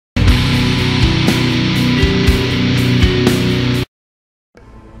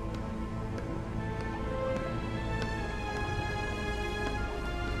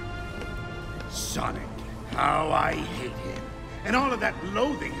and all of that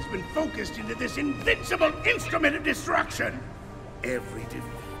loathing has been focused into this invincible instrument of destruction. Every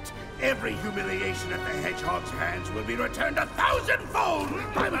defeat, every humiliation at the Hedgehog's hands will be returned 1,000-fold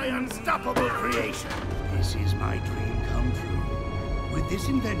by my unstoppable creation. This is my dream come true. With this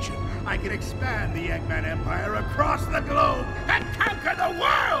invention, I can expand the Eggman Empire across the globe and conquer the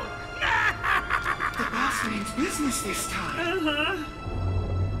world! The boss means business this time.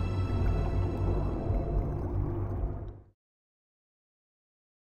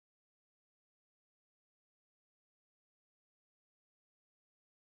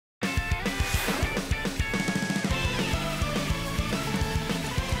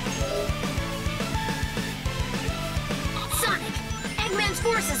 Sonic, Eggman's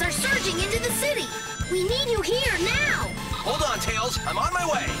forces are surging into the city. We need you here now. Hold on, Tails. I'm on my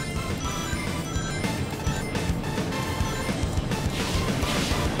way.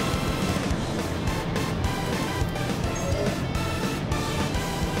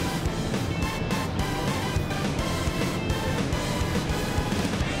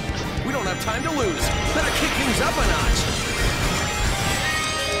 We don't have time to lose. Better kick things up a notch.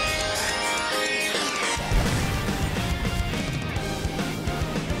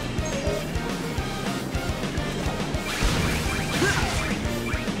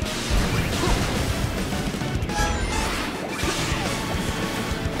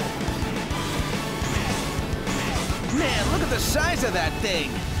 Man, look at the size of that thing.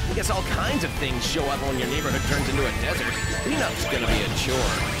 I guess all kinds of things show up when your neighborhood turns into a desert. Cleanup's gonna be a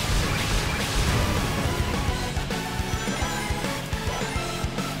chore.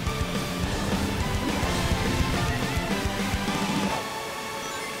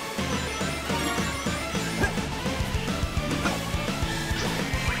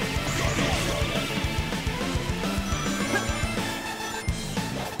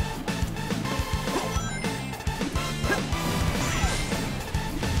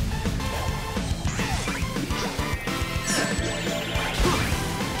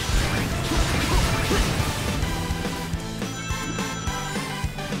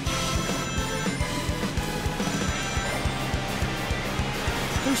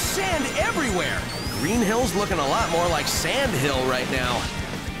 There's sand everywhere! Green Hill's looking a lot more like Sand Hill right now.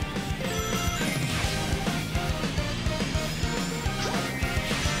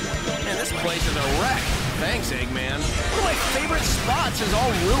 Man, this place is a wreck. Thanks, Eggman. One of my favorite spots is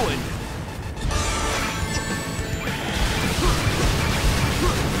all ruined.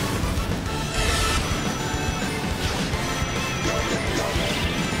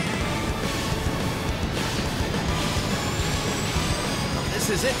 This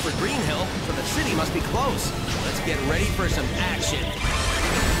is it for Green Hill, so the city must be close. Let's get ready for some action.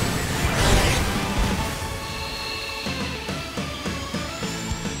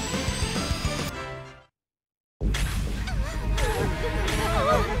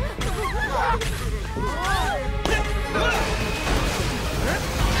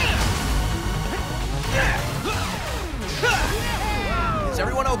 Is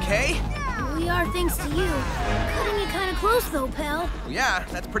everyone okay? We are, thanks to you. Cutting it kind of close, though, pal. Yeah,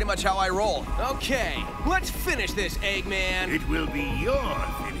 that's pretty much how I roll. Okay, let's finish this, Eggman. It will be your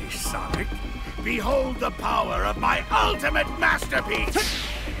finish, Sonic. Behold the power of my ultimate masterpiece!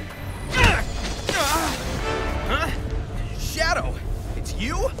 Huh? Shadow, it's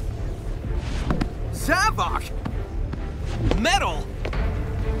you? Zavok! Metal!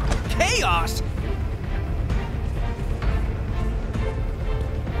 Chaos!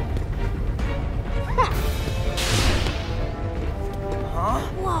 Huh?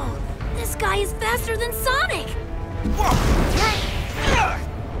 Whoa, this guy is faster than Sonic!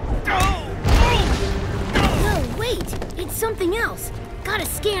 No, wait! It's something else. Gotta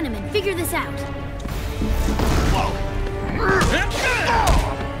scan him and figure this out.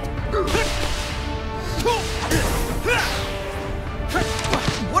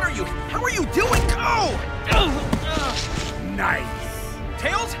 What are you? How are you doing? Go! Nice.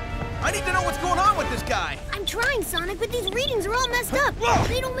 Tails? I need to know what's going on with this guy. I'm trying, Sonic, but these readings are all messed up.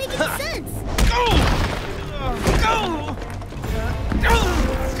 They don't make any sense. Go! Go! Go!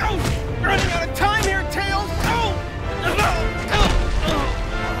 Running out of time here, Tails! Go!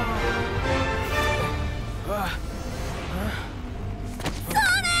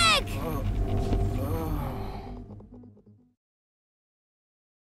 Sonic!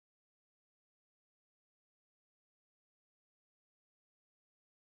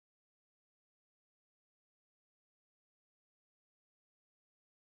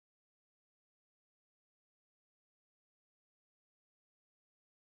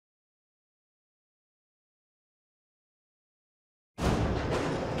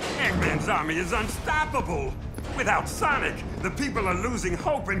 Eggman's army is unstoppable! Without Sonic, the people are losing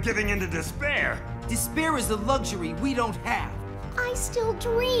hope and giving into despair. Despair is a luxury we don't have. I still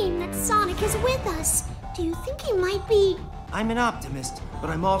dream that Sonic is with us. Do you think he might be... I'm an optimist, but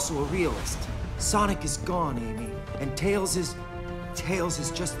I'm also a realist. Sonic is gone, Amy, and Tails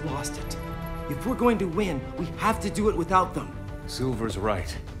has just lost it. If we're going to win, we have to do it without them. Silver's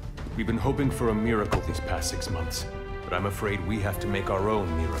right. We've been hoping for a miracle these past 6 months, but I'm afraid we have to make our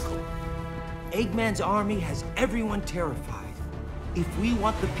own miracle. Eggman's army has everyone terrified. If we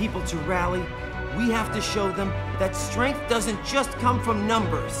want the people to rally, we have to show them that strength doesn't just come from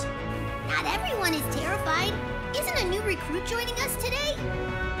numbers. Not everyone is terrified. Isn't a new recruit joining us today?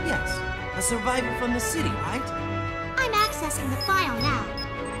 Yes, a survivor from the city, right? I'm accessing the file now.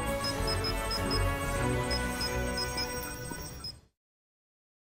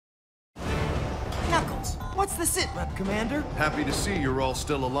 Knuckles, what's the sit-rep, Commander? Happy to see you're all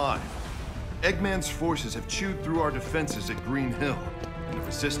still alive. Eggman's forces have chewed through our defenses at Green Hill, and the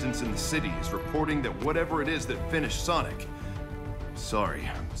resistance in the city is reporting that whatever it is that finished Sonic... Sorry,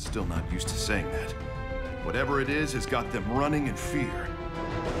 I'm still not used to saying that. Whatever it is has got them running in fear.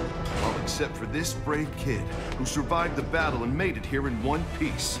 All except for this brave kid who survived the battle and made it here in one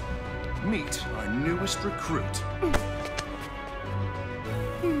piece. Meet our newest recruit.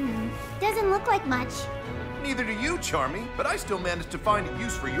 Doesn't look like much. Neither do you, Charmy, but I still managed to find a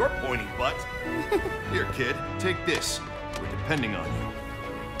use for your pointy butt. Here, kid, take this. We're depending on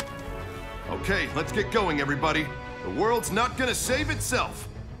you. Okay, let's get going, everybody. The world's not gonna save itself.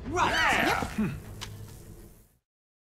 Right!